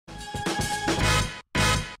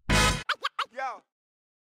go.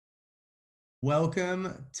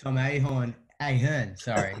 Welcome, Tom Ahern,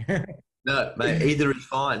 sorry. No, mate, either is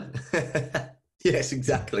fine. Yes,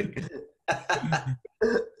 exactly.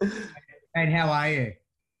 And how are you?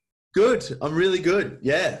 Good. I'm really good.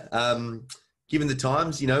 Yeah. Given the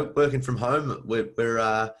times, working from home,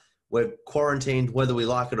 we're quarantined whether we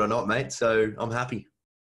like it or not, mate. So I'm happy.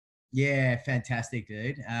 Yeah, fantastic,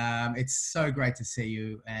 dude. It's so great to see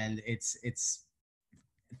you, and it's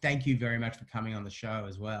thank you very much for coming on the show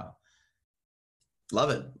as well.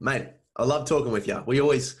 Love it, mate. I love talking with you. We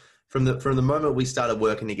always, from the moment we started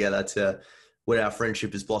working together to where our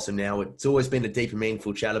friendship has blossomed now, it's always been a deep and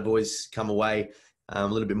meaningful chat. I've always come away a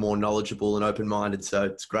little bit more knowledgeable and open-minded. So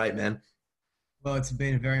it's great, man. Well, it's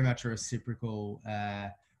been very much a reciprocal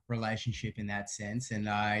relationship in that sense. And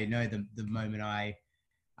I know the moment I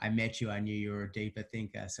met you, I knew you were a deeper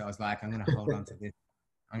thinker. So I was like, I'm going to hold on to this.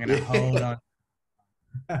 I'm going to hold on.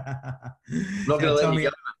 I'm not going to let you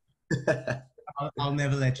go. I'll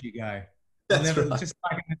never let you go. That's right. Just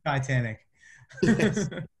like in the Titanic. Yes.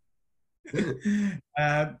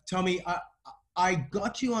 Tommy, I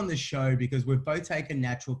got you on the show because we've both taken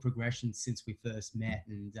natural progression since we first met.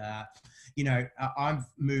 And, I've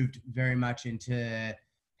moved very much into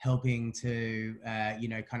helping to,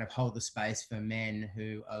 kind of hold the space for men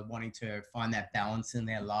who are wanting to find that balance in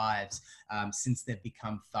their lives since they've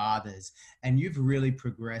become fathers. And you've really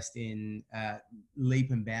progressed in leap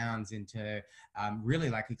and bounds into really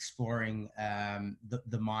like exploring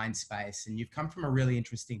the mind space. And you've come from a really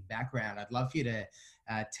interesting background. I'd love for you to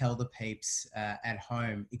tell the peeps at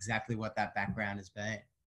home exactly what that background has been.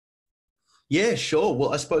 Yeah, sure.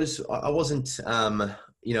 Well, I suppose I wasn't,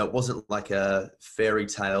 it wasn't like a fairy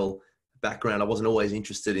tale background. I wasn't always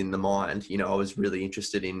interested in the mind. I was really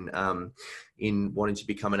interested in wanting to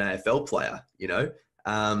become an AFL player,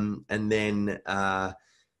 and then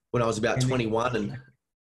when I was about 21 and,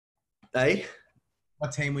 hey?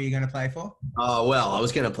 What team were you going to play for? Oh, well, I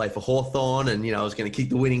was going to play for Hawthorn and, I was going to kick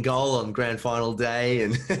the winning goal on grand final day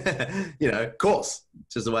and, of course,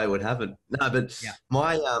 just the way it would happen. No, but yeah.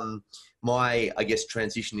 My, I guess,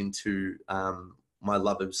 transition into my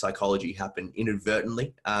love of psychology happened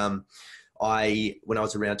inadvertently. When I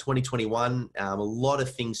was around 2021, a lot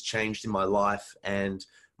of things changed in my life and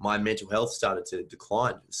my mental health started to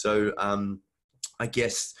decline. So I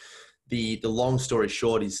guess the long story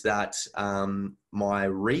short is that my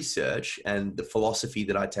research and the philosophy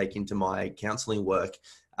that I take into my counseling work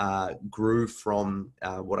grew from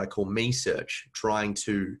what I call me search, trying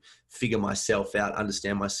to figure myself out,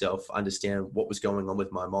 understand myself, understand what was going on with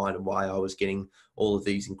my mind and why I was getting all of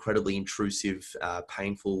these incredibly intrusive,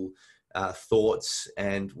 painful thoughts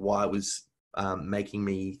and why it was making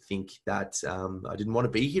me think that I didn't want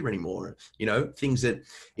to be here anymore. Things that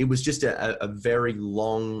it was just a very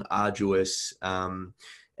long, arduous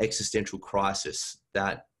existential crisis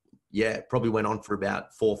that, probably went on for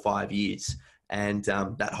about 4 or 5 years. And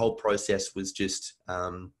that whole process was just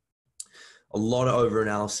a lot of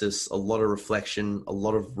overanalysis, a lot of reflection, a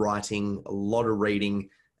lot of writing, a lot of reading,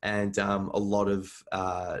 and a lot of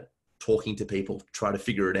talking to people to try to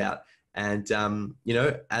figure it out. And,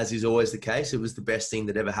 as is always the case, it was the best thing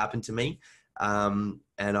that ever happened to me. And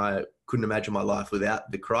I couldn't imagine my life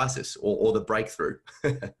without the crisis or the breakthrough.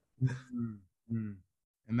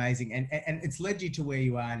 Amazing. And it's led you to where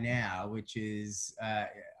you are now, which is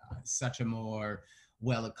such a more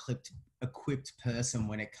equipped person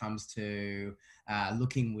when it comes to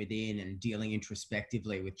looking within and dealing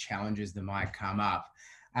introspectively with challenges that might come up.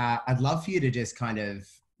 I'd love for you to just kind of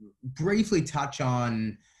briefly touch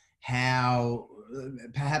on how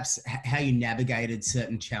you navigated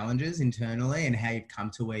certain challenges internally and how you've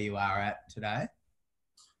come to where you are at today.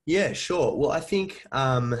 Yeah, sure. Well, I think,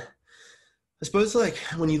 I suppose like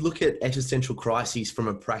when you look at existential crises from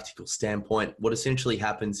a practical standpoint, what essentially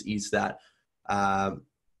happens is that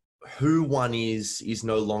who one is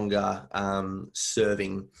no longer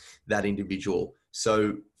serving that individual.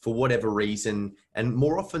 So for whatever reason, and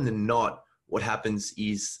more often than not, what happens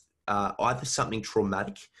is either something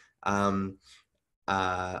traumatic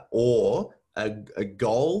or a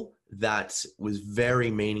goal that was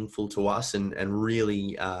very meaningful to us and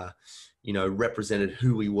really, represented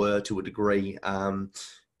who we were to a degree,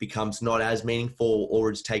 becomes not as meaningful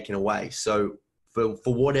or is taken away. So for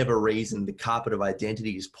whatever reason, the carpet of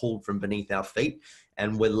identity is pulled from beneath our feet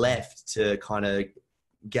and we're left to kind of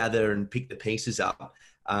gather and pick the pieces up.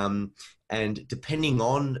 And depending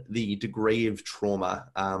on the degree of trauma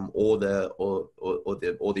or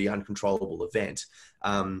the uncontrollable event,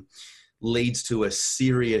 leads to a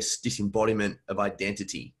serious disembodiment of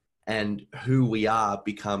identity, and who we are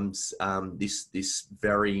becomes this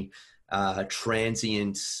very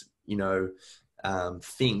transient,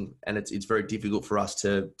 thing, and it's very difficult for us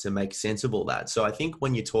to make sense of all that. So I think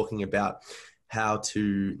when you're talking about how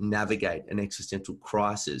to navigate an existential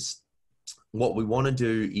crisis, what we want to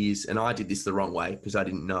do is, and I did this the wrong way because I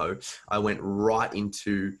didn't know, I went right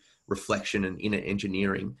into reflection and inner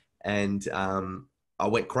engineering, and I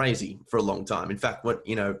went crazy for a long time. In fact,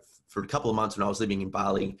 for a couple of months when I was living in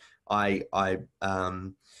Bali, I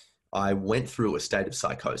went through a state of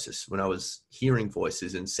psychosis when I was hearing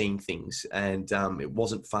voices and seeing things, and it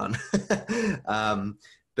wasn't fun.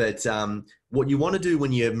 But what you want to do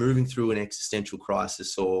when you're moving through an existential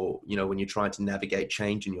crisis, or when you're trying to navigate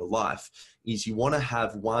change in your life, is you want to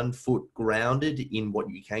have one foot grounded in what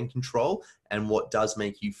you can control and what does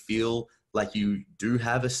make you feel like you do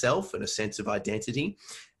have a self and a sense of identity.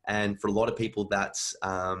 And for a lot of people, that's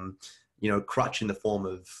crutch in the form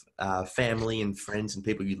of family and friends and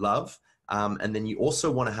people you love. And then you also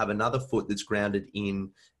want to have another foot that's grounded in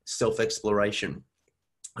self-exploration.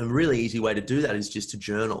 A really easy way to do that is just to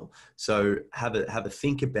journal. So have a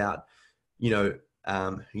think about, who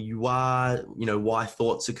you are, why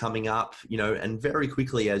thoughts are coming up, and very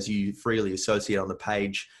quickly, as you freely associate on the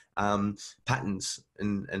page, patterns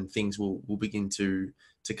and things will begin to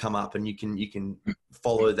come up, and you can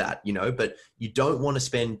follow that, but you don't want to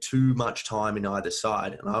spend too much time in either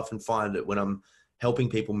side. And I often find that when I'm helping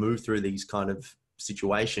people move through these kind of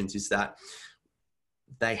situations is that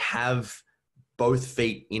they have both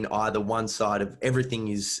feet in either one side of everything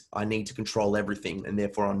is, I need to control everything and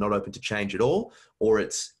therefore I'm not open to change at all, or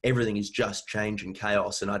it's everything is just change and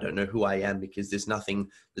chaos and I don't know who I am because there's nothing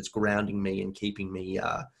that's grounding me and keeping me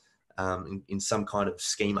in some kind of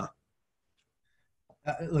schema.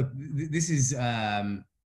 Look, this is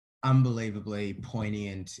unbelievably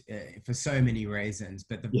poignant for so many reasons,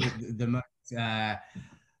 but the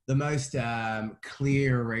most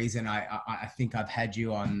clear reason I think I've had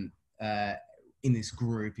you on in this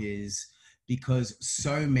group is because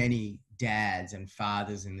so many dads and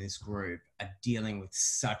fathers in this group are dealing with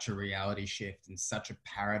such a reality shift and such a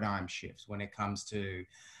paradigm shift when it comes to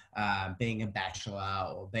being a bachelor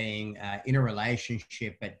or being in a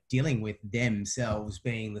relationship, but dealing with themselves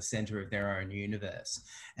being the center of their own universe.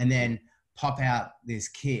 And then pop out this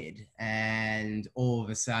kid and all of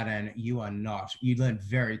a sudden you learn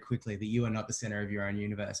very quickly that you are not the center of your own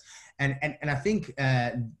universe. And I think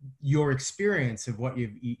your experience of what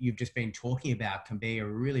you've just been talking about can be a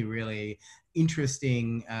really, really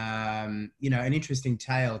interesting, an interesting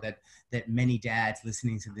tale that many dads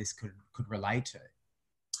listening to this could relate to.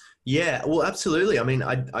 Yeah, well, absolutely. I mean,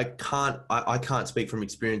 I can't speak from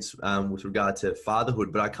experience with regard to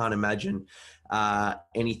fatherhood, but I can't imagine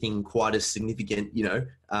anything quite as significant,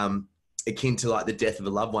 akin to like the death of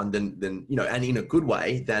a loved one than and in a good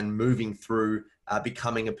way, than moving through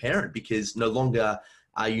becoming a parent, because no longer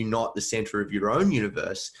are you not the center of your own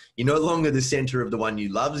universe. You're no longer the center of the one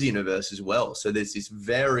you love's universe as well. So there's this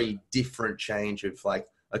very different change of like,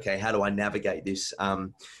 okay, how do I navigate this?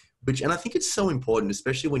 And I think it's so important,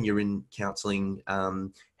 especially when you're in counseling,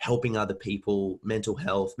 helping other people, mental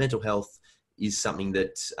health. Mental health is something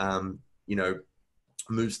that,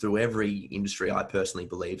 moves through every industry, I personally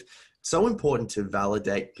believe. It's so important to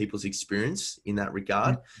validate people's experience in that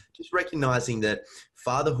regard. Just recognizing that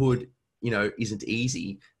fatherhood, isn't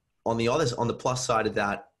easy. On the plus side of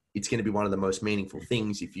that, it's going to be one of the most meaningful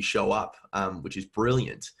things if you show up, which is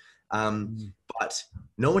brilliant. But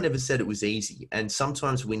no one ever said it was easy. And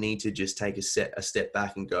sometimes we need to just take a step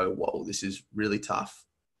back and go, whoa, this is really tough.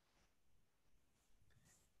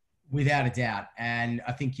 Without a doubt. And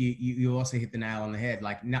I think you also hit the nail on the head.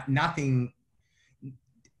 Like nothing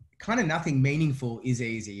meaningful is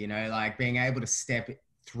easy, like being able to step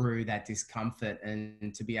through that discomfort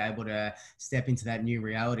and to be able to step into that new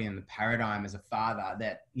reality and the paradigm as a father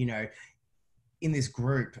that, in this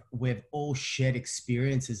group, we've all shared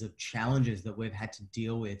experiences of challenges that we've had to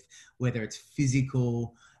deal with, whether it's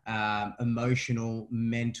physical, emotional,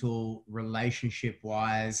 mental, relationship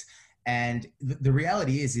wise. And the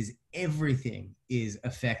reality is everything is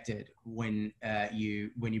affected when you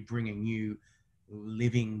bring a new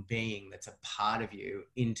living being that's a part of you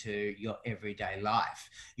into your everyday life.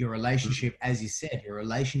 Your relationship, as you said, your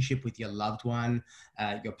relationship with your loved one,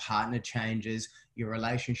 your partner changes, your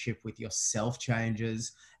relationship with yourself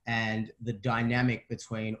changes, and the dynamic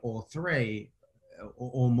between all three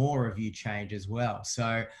or more of you change as well.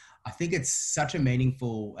 So I think it's such a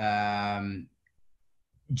meaningful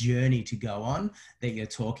journey to go on that you're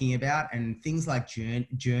talking about, and things like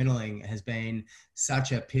journaling has been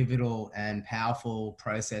such a pivotal and powerful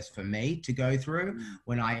process for me to go through.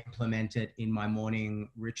 When I implement it in my morning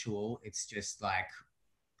ritual, it's just like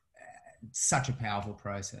such a powerful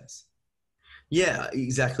process. Yeah,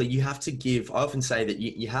 exactly. You have to give. I often say that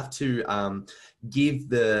you have to give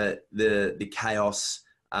the chaos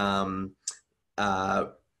um, uh,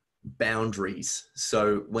 boundaries.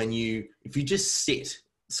 So if you just sit,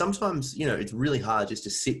 sometimes, it's really hard just to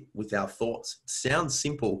sit with our thoughts. It sounds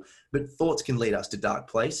simple, but thoughts can lead us to dark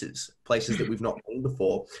places, places that we've not been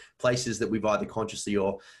before, places that we've either consciously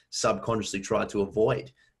or subconsciously tried to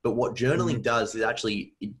avoid. But what journaling does is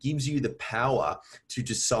actually, it gives you the power to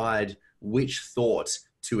decide which thoughts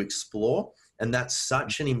to explore. And that's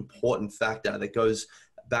such an important factor that goes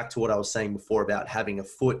back to what I was saying before about having a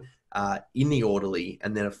foot in the orderly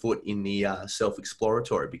and then a foot in the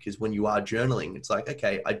self-exploratory. Because when you are journaling, it's like,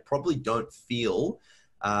 okay, I probably don't feel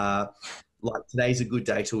like today's a good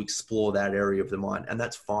day to explore that area of the mind. And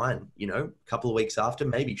that's fine. A couple of weeks after,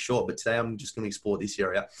 maybe, sure. But today I'm just going to explore this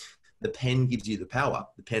area. The pen gives you the power.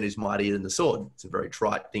 The pen is mightier than the sword. It's a very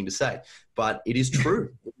trite thing to say, but it is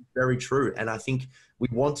true. It's very true. And I think we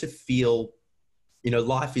want to feel,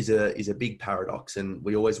 life is a big paradox, and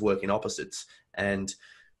we always work in opposites. And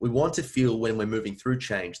we want to feel, when we're moving through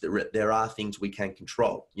change, that there are things we can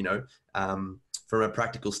control. From a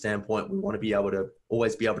practical standpoint, we want to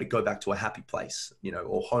always be able to go back to a happy place,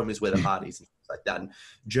 or home is where the heart is, and things like that. And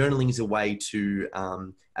journaling is a way to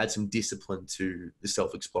add some discipline to the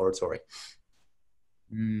self-exploratory.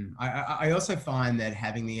 I also find that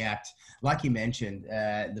having the act, like you mentioned,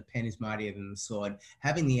 the pen is mightier than the sword.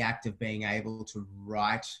 Having the act of being able to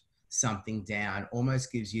write something down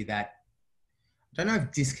almost gives you that, I don't know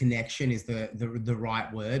if disconnection is the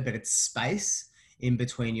right word, but it's space in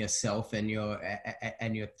between yourself and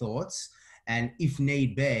your thoughts. And if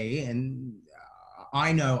need be, and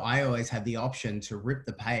I know I always have the option to rip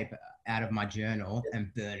the paper out of my journal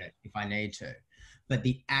and burn it if I need to. But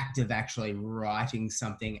the act of actually writing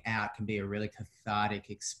something out can be a really cathartic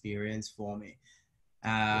experience for me.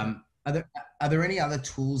 Are there any other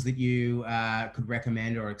tools that you could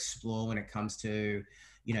recommend or explore when it comes to,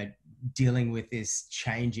 dealing with this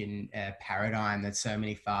change in paradigm that so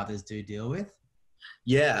many fathers do deal with?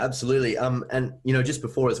 Yeah, absolutely. And just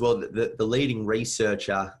before as well, the leading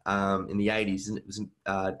researcher in the 80s, and it was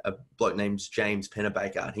a bloke named James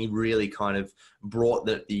Pennebaker, and he really kind of brought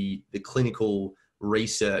the clinical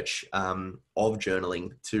research of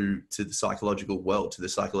journaling to the psychological world, to the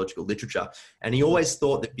psychological literature. And he always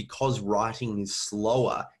thought that because writing is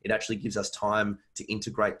slower, it actually gives us time to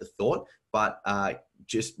integrate the thought. But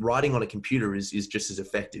just writing on a computer is just as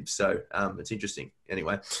effective. So it's interesting.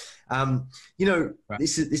 Anyway,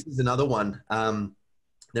 this is another one.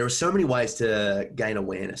 There are so many ways to gain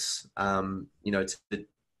awareness, to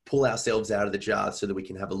pull ourselves out of the jar so that we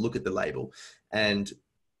can have a look at the label. And,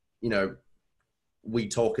 we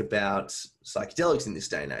talk about psychedelics in this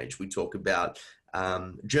day and age. We talk about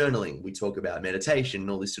journaling. We talk about meditation and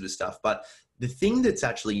all this sort of stuff. But the thing that's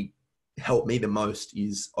actually helped me the most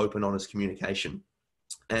is open, honest communication.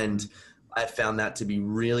 And I found that to be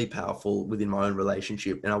really powerful within my own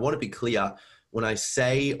relationship. And I want to be clear, when I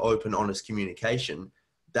say open, honest communication,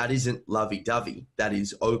 that isn't lovey-dovey. That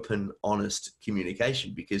is open, honest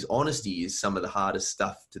communication, because honesty is some of the hardest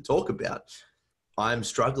stuff to talk about. I'm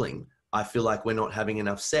struggling. I feel like we're not having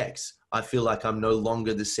enough sex. I feel like I'm no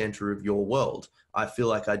longer the center of your world. I feel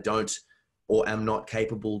like I don't or am not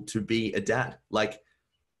capable to be a dad. Like,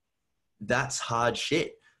 that's hard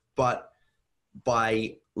shit. But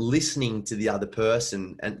by listening to the other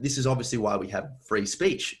person, and this is obviously why we have free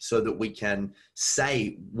speech, so that we can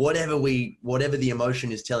say whatever the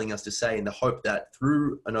emotion is telling us to say, in the hope that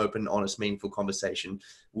through an open, honest, meaningful conversation,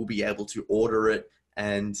 we'll be able to order it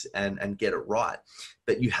and get it right.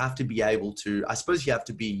 But you have to be able to, I suppose you have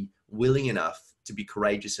to be willing enough to be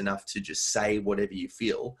courageous enough to just say whatever you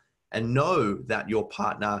feel, and know that your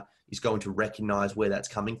partner is going to recognize where that's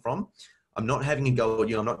coming from. I'm not having a go at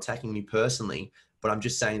you. I'm not attacking you personally, but I'm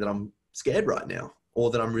just saying that I'm scared right now, or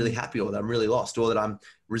that I'm really happy, or that I'm really lost, or that I'm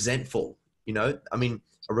resentful. I mean,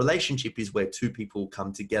 a relationship is where two people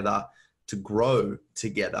come together to grow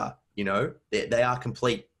together. They are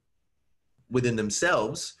complete within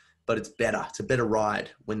themselves, but it's better. It's a better ride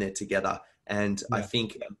when they're together. And I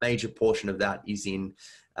think a major portion of that is in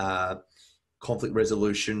conflict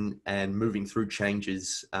resolution and moving through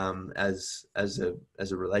changes as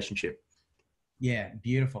a relationship. Yeah,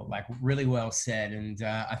 beautiful. Like, really well said. And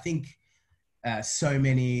I think so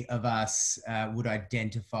many of us would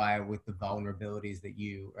identify with the vulnerabilities that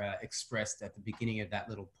you expressed at the beginning of that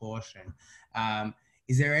little portion.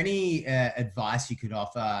 Is there any advice you could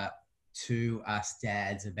offer to us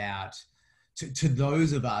dads about, to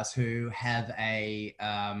those of us who have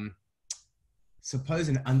suppose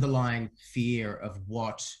an underlying fear of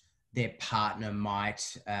what their partner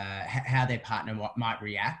might, how their partner might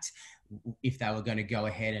react if they were going to go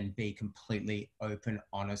ahead and be completely open,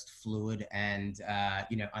 honest, fluid, and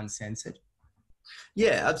uncensored?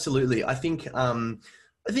 Yeah, absolutely. I think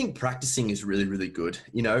practicing is really, really good.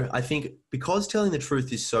 I think because telling the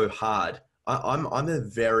truth is so hard, I'm a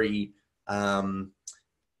very, I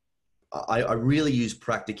really use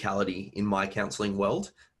practicality in my counseling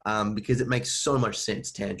world, because it makes so much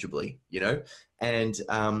sense tangibly. And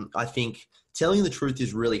I think telling the truth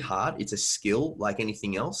is really hard. It's a skill like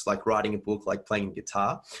anything else, like writing a book, like playing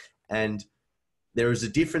guitar. And there is a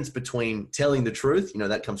difference between telling the truth,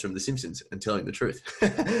 that comes from The Simpsons, and telling the truth.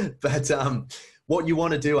 But what you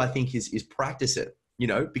want to do, I think, is practice it,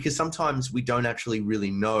 because sometimes we don't actually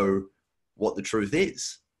really know what the truth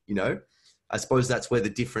is. I suppose that's where the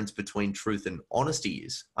difference between truth and honesty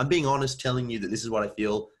is. I'm being honest, telling you that this is what I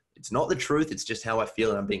feel. It's not the truth. It's just how I feel.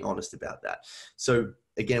 And I'm being honest about that. So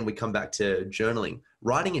again, we come back to journaling.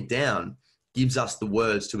 Writing it down gives us the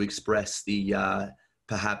words to express the,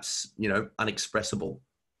 perhaps, unexpressible,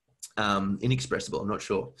 inexpressible, I'm not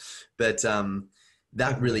sure. But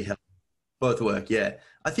that really helps. Both work, yeah.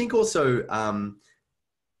 I think also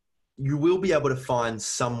you will be able to find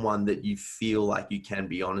someone that you feel like you can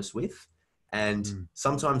be honest with. And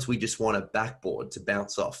sometimes we just want a backboard to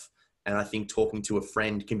bounce off. And I think talking to a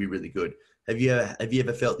friend can be really good. Have you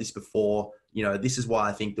ever felt this before? This is why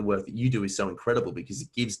I think the work that you do is so incredible, because it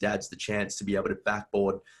gives dads the chance to be able to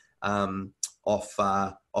backboard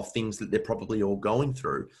off things that they're probably all going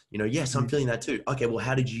through. Yes, I'm feeling that too. Okay, well,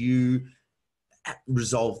 how did you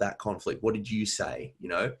resolve that conflict? What did you say?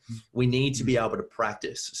 We need to be able to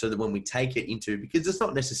practice so that when we take it into, because it's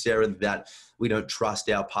not necessarily that we don't trust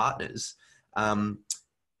our partners.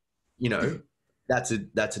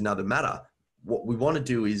 That's another matter. What we want to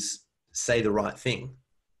do is say the right thing,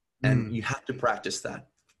 and you have to practice that.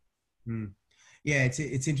 Yeah,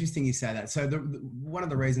 it's interesting you say that. So one of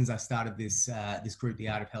the reasons I started this group, The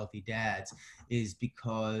Art of Healthy Dads, is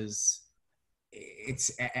because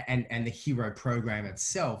and the Hero program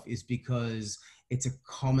itself is because it's a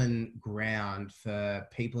common ground for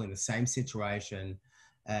people in the same situation,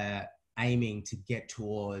 aiming to get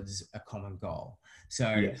towards a common goal. So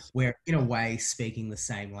yes, we're in a way speaking the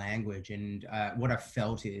same language. And what I've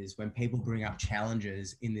felt is when people bring up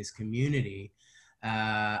challenges in this community,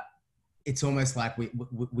 it's almost like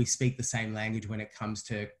we speak the same language when it comes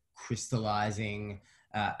to crystallizing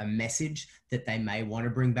a message that they may want to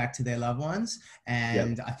bring back to their loved ones.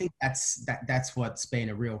 And I think that's what's been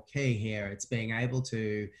a real key here. It's being able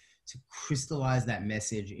to crystallize that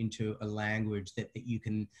message into a language that you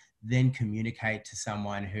can then communicate to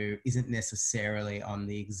someone who isn't necessarily on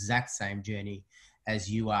the exact same journey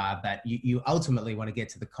as you are, but you ultimately want to get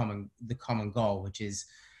to the common goal, which is,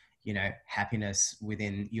 happiness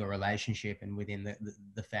within your relationship and within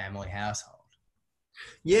the family household.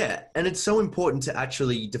 Yeah. And it's so important to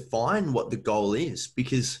actually define what the goal is,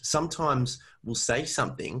 because sometimes we'll say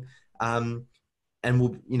something, and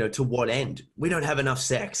we'll, to what end? We don't have enough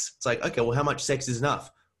sex. It's like, okay, well, how much sex is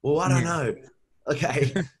enough? Well, I don't know.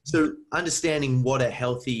 Okay. So understanding what a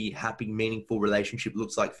healthy, happy, meaningful relationship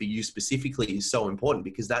looks like for you specifically is so important,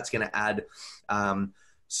 because that's going to add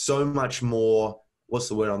so much more. What's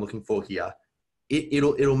the word I'm looking for here?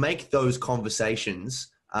 It'll make those conversations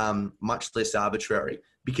much less arbitrary,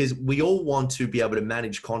 because we all want to be able to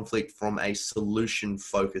manage conflict from a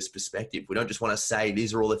solution-focused perspective. We don't just want to say,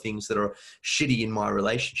 these are all the things that are shitty in my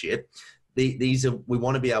relationship. We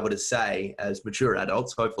want to be able to say, as mature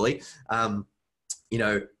adults, hopefully,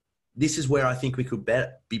 this is where I think we could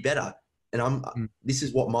be better. And this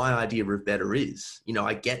is what my idea of better is.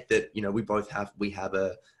 I get that, we have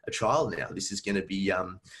a child now. This is going to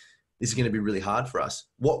be really hard for us.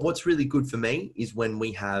 What's really good for me is when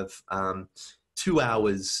we have 2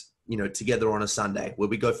 hours, together on a Sunday, where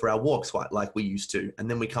we go for our walks like we used to, and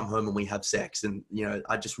then we come home and we have sex. And,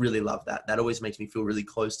 I just really love that. That always makes me feel really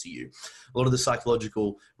close to you. A lot of the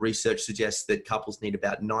psychological research suggests that couples need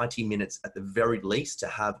about 90 minutes at the very least to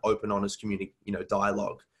have open, honest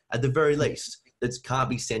dialogue. At the very least, that can't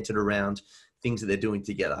be centered around things that they're doing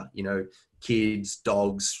together, kids,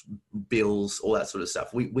 dogs, bills, all that sort of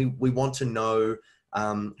stuff. We want to know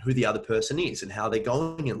who the other person is and how they're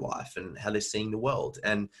going in life and how they're seeing the world.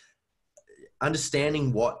 And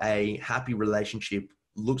understanding what a happy relationship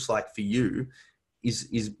looks like for you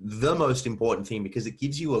is the most important thing, because it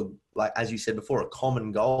gives you as you said before, a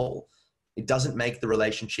common goal. It doesn't make the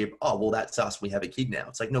relationship, oh, well, that's us, we have a kid now.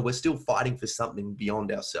 It's like, no, we're still fighting for something beyond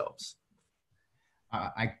ourselves.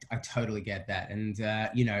 I totally get that. And,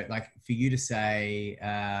 like for you to say,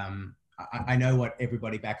 I know what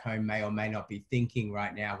everybody back home may or may not be thinking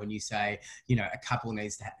right now when you say, you know, a couple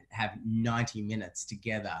needs to have 90 minutes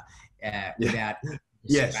together without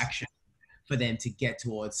Yes. distraction for them to get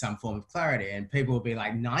towards some form of clarity. And people will be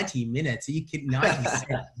like, 90 minutes? Are you kidding? 90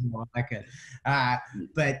 seconds? More like it.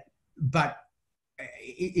 But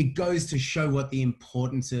it goes to show what the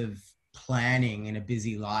importance of planning in a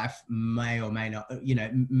busy life may or may not, you know,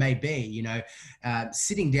 may be, you know,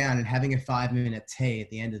 sitting down and having a 5-minute tea at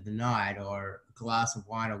the end of the night, or a glass of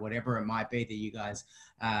wine, or whatever it might be that you guys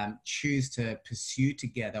choose to pursue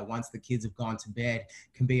together once the kids have gone to bed,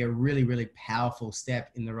 can be a really, really powerful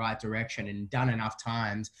step in the right direction. And done enough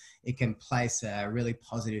times, it can place a really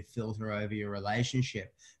positive filter over your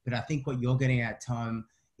relationship. But I think what you're getting at, Tom,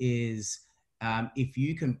 is if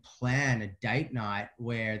you can plan a date night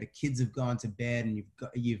where the kids have gone to bed and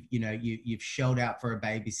you've shelled out for a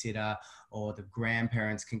babysitter, or the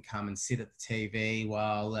grandparents can come and sit at the TV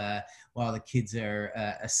while the kids are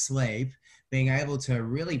asleep, being able to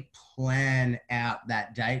really plan out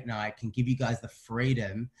that date night can give you guys the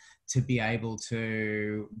freedom to be able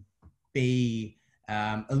to be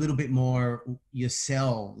a little bit more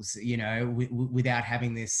yourselves, you know, without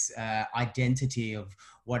having this identity of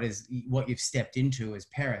what you've stepped into as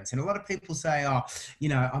parents. And a lot of people say, oh, you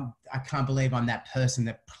know, I can't believe I'm that person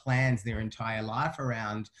that plans their entire life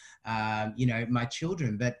around, you know, my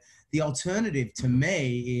children. But the alternative to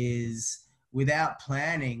me is, without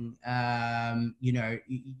planning, you know,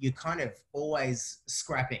 you're kind of always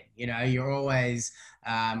scrapping, you know, you're always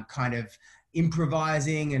kind of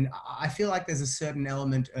improvising. And I feel like there's a certain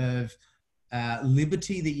element of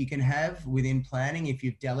liberty that you can have within planning if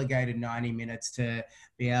you've delegated 90 minutes to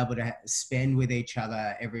be able to spend with each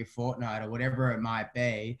other every fortnight or whatever it might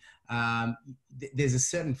be. There's a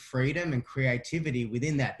certain freedom and creativity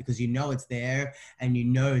within that, because you know it's there, and you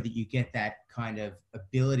know that you get that kind of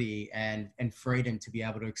ability and freedom to be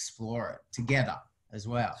able to explore it together as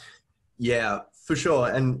well. Yeah, for sure.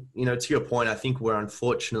 And, you know, to your point, I think we're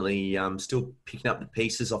unfortunately still picking up the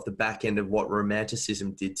pieces off the back end of what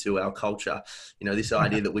romanticism did to our culture. You know, this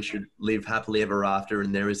idea that we should live happily ever after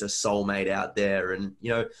and there is a soulmate out there. And,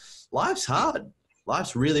 you know, life's hard.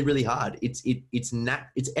 Life's really, really hard. It's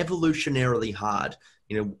evolutionarily hard.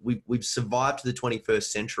 You know, we've survived to the 21st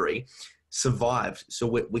century, survived. So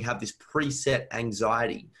we have this preset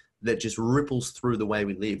anxiety that just ripples through the way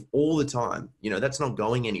we live all the time. You know, that's not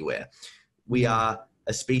going anywhere. We are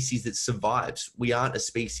a species that survives. We aren't a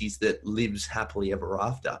species that lives happily ever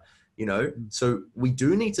after, you know? So we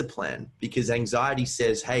do need to plan, because anxiety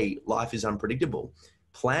says, hey, life is unpredictable.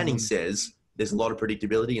 Planning says there's a lot of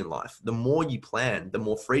predictability in life. The more you plan, the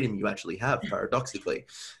more freedom you actually have, paradoxically.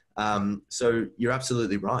 So you're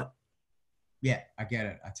absolutely right. Yeah, I get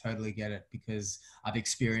it. I totally get it, because I've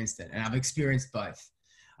experienced it, and I've experienced both.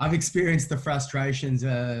 I've experienced the frustrations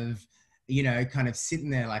of, you know, kind of sitting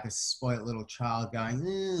there like a spoiled little child going,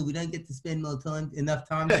 we don't get to spend enough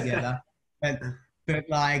time together. but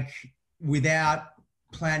like, without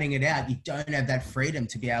planning it out, you don't have that freedom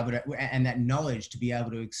to be able to, and that knowledge to be able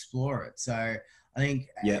to explore it. So I think,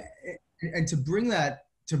 and to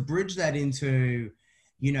bridge that into,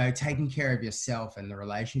 you know, taking care of yourself and the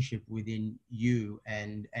relationship within you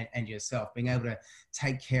and yourself, being able to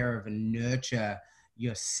take care of and nurture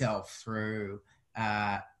yourself through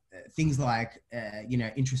things like you know,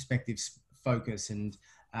 introspective focus and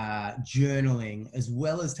journaling, as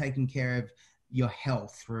well as taking care of your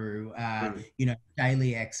health through you know,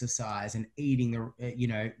 daily exercise and eating the you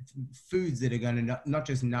know, foods that are going to not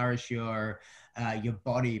just nourish your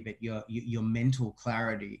body, but your mental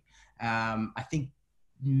clarity. I think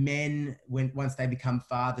men, once they become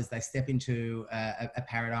fathers, they step into a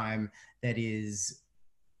paradigm that is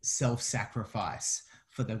self-sacrifice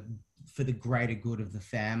for the greater good of the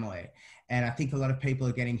family. And I think a lot of people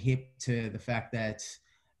are getting hip to the fact that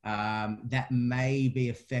that may be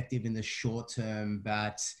effective in the short term,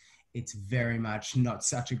 but it's very much not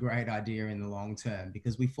such a great idea in the long term,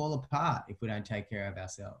 because we fall apart if we don't take care of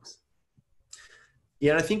ourselves.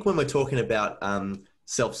 Yeah, and I think when we're talking about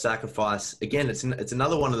self-sacrifice, again, it's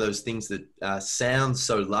another one of those things that sounds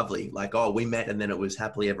so lovely, like, oh, we met and then it was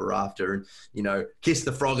happily ever after, and, you know, kiss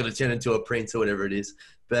the frog and it turned into a prince or whatever it is.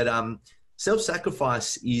 But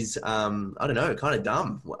self-sacrifice is, I don't know, kind of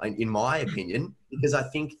dumb in my opinion, because I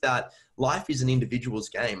think that life is an individual's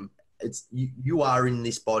game. It's you are in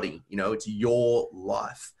this body, you know, it's your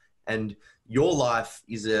life, and your life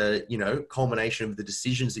is a, you know, culmination of the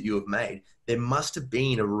decisions that you have made. There must have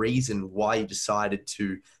been a reason why you decided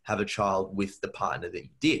to have a child with the partner that you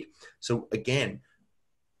did. So again,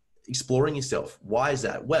 exploring yourself. Why is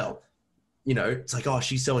that? Well, you know, it's like, oh,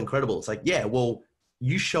 she's so incredible. It's like, yeah, well,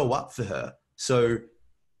 you show up for her. So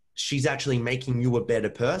she's actually making you a better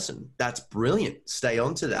person. That's brilliant. Stay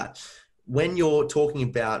on to that. When you're talking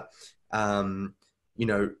about, you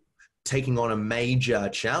know, taking on a major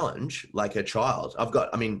challenge like a child,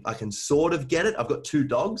 I can sort of get it. I've got 2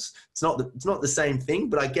 dogs. It's not the same thing,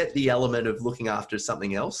 but I get the element of looking after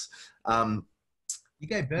something else. You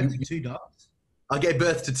gave birth to 2 dogs? I gave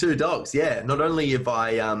birth to 2 dogs. Yeah. Not only have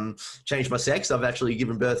I changed my sex, I've actually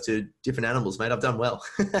given birth to different animals, mate. I've done well.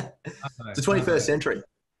 It's the 21st century.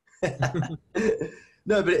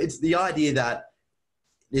 No, but it's the idea that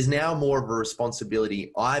there's now more of a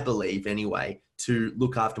responsibility, I believe anyway, to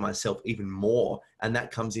look after myself even more. And that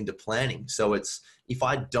comes into planning. So it's, if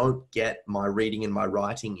I don't get my reading and my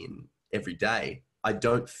writing in every day, I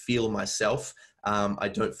don't feel myself. I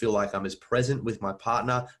don't feel like I'm as present with my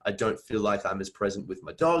partner. I don't feel like I'm as present with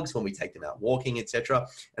my dogs when we take them out walking, etc.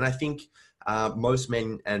 And I think most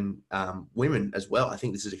men and women as well, I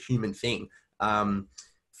think this is a human thing,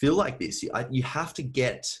 feel like this. You have to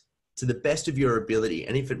get to the best of your ability.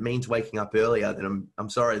 And if it means waking up earlier, then I'm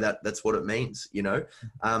sorry, that's what it means. You know,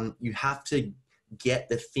 you have to get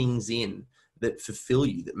the things in that fulfill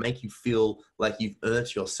you, that make you feel like you've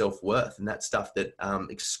earned your self-worth, and that stuff that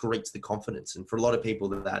excretes the confidence. And for a lot of people,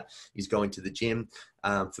 that is going to the gym.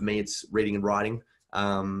 For me, it's reading and writing.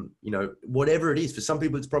 You know, whatever it is. For some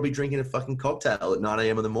people, it's probably drinking a fucking cocktail at 9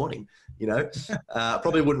 a.m. in the morning. You know,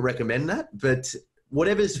 probably wouldn't recommend that, but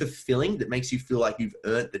whatever is fulfilling that makes you feel like you've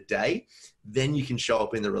earned the day, then you can show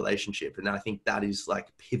up in the relationship. And I think that is like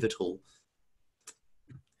pivotal.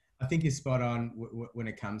 I think you're spot on when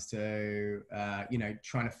it comes to, you know,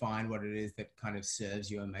 trying to find what it is that kind of serves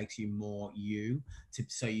you and makes you more you,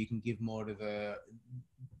 so you can give more to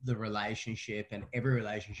the relationship and every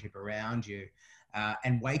relationship around you.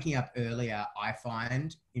 And waking up earlier, I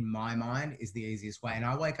find, in my mind, is the easiest way. And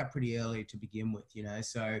I wake up pretty early to begin with, you know,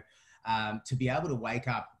 so to be able to wake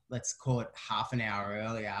up, let's call it half an hour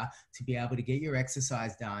earlier, to be able to get your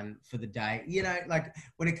exercise done for the day. You know, like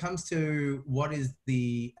when it comes to what is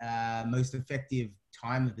the most effective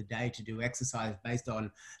time of the day to do exercise based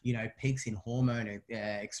on, you know, peaks in hormone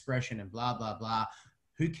expression and blah, blah, blah,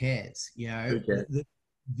 who cares? You know, Who cares?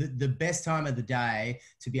 The best time of the day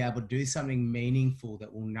to be able to do something meaningful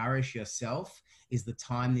that will nourish yourself is the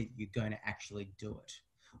time that you're going to actually do it.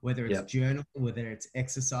 Whether it's journaling, whether it's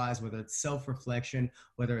exercise, whether it's self-reflection,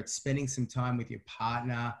 whether it's spending some time with your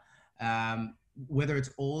partner, whether it's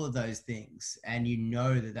all of those things, and you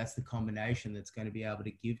know that that's the combination that's going to be able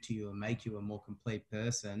to give to you and make you a more complete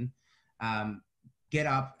person, get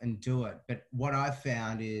up and do it. But what I've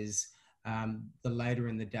found is the later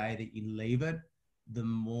in the day that you leave it, the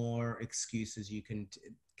more excuses you can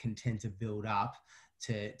tend to build up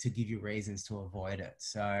to give you reasons to avoid it.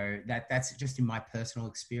 So that's just in my personal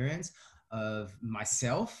experience of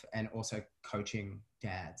myself and also coaching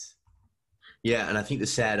dads. Yeah, and I think the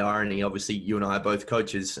sad irony, obviously you and I are both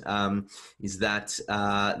coaches, is that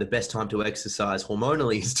the best time to exercise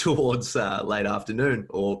hormonally is towards late afternoon,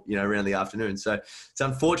 or, you know, around the afternoon. So it's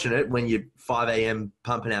unfortunate when you're 5 a.m.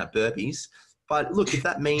 pumping out burpees. But look, if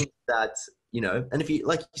that means that, you know, and if you,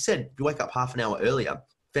 like you said, if you wake up half an hour earlier,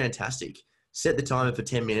 fantastic. Set the timer for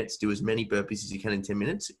 10 minutes, do as many burpees as you can in 10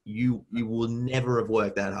 minutes. You will never have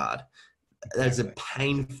worked that hard. That's a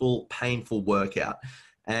painful workout.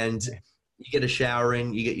 And you get a shower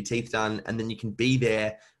in, you get your teeth done, and then you can be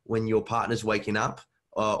there when your partner's waking up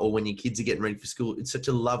or when your kids are getting ready for school. It's such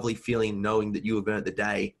a lovely feeling knowing that you have earned the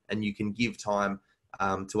day and you can give time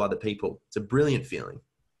to other people. It's a brilliant feeling.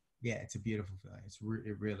 Yeah, it's a beautiful feeling.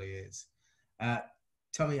 It really is.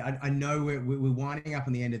 Tommy, I know we're winding up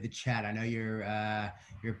on the end of the chat. I know you're a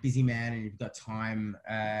busy man and you've got time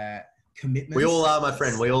commitments. We all are, my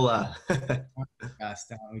friend. We all are. Aren't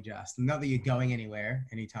we just? Not that you're going anywhere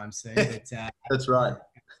anytime soon. But, that's right.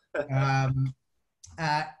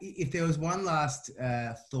 If there was one last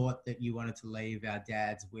thought that you wanted to leave our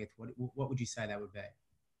dads with, what would you say that would be?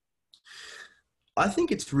 I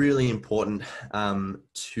think it's really important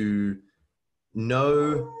to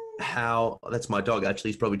know how, that's my dog actually,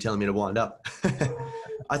 he's probably telling me to wind up.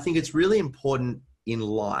 I think it's really important in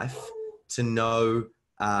life to know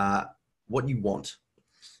what you want.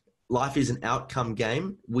 Life is an outcome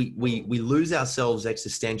game. We lose ourselves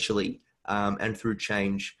existentially and through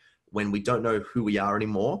change when we don't know who we are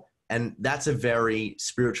anymore. And that's a very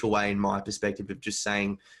spiritual way, in my perspective, of just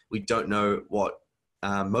saying we don't know what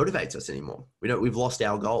motivates us anymore. We've lost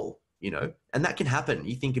our goal, you know, and that can happen.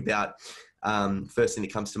 You think about first thing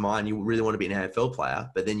that comes to mind, you really want to be an AFL player,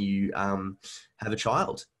 but then you have a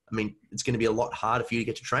child. I mean, it's going to be a lot harder for you to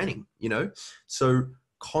get to training, you know? So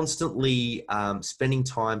constantly spending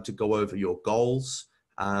time to go over your goals,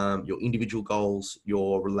 your individual goals,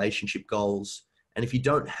 your relationship goals. And if you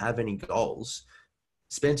don't have any goals,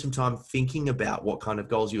 spend some time thinking about what kind of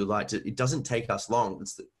goals you would like to. It doesn't take us long.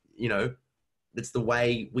 It's the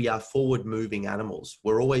way we are forward moving animals.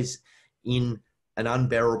 We're always in an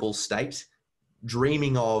unbearable state,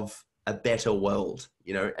 dreaming of a better world,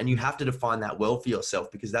 and you have to define that world for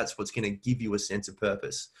yourself, because that's what's going to give you a sense of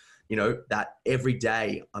purpose. That every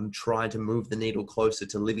day I'm trying to move the needle closer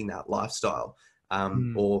to living that lifestyle,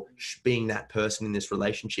 or being that person in this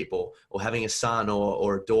relationship, or having a son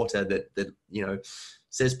or a daughter that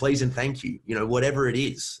says please and thank you. Whatever it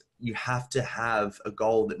is, you have to have a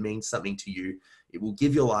goal that means something to you. It will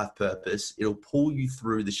give your life purpose. It'll pull you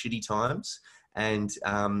through the shitty times, and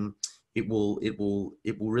it will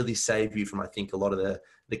really save you from, I think, a lot of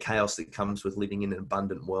the chaos that comes with living in an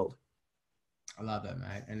abundant world. I love that,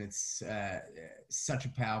 mate. And it's such a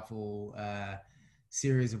powerful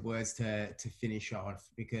series of words to finish off,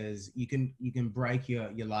 because you can break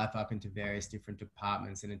your life up into various different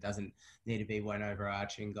departments, and it doesn't need to be one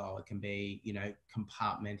overarching goal. It can be,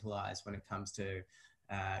 compartmentalized when it comes to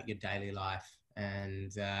your daily life.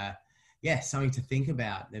 And something to think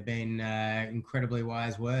about. They've been incredibly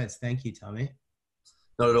wise words. Thank you, Tommy.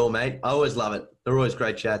 Not at all, mate. I always love it. They're always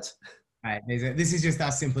great chats. Right, this is just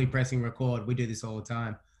us simply pressing record. We do this all the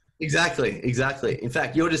time. Exactly. In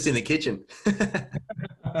fact, you're just in the kitchen.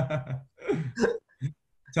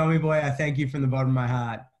 Tommy boy, I thank you from the bottom of my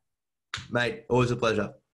heart. Mate, always a pleasure.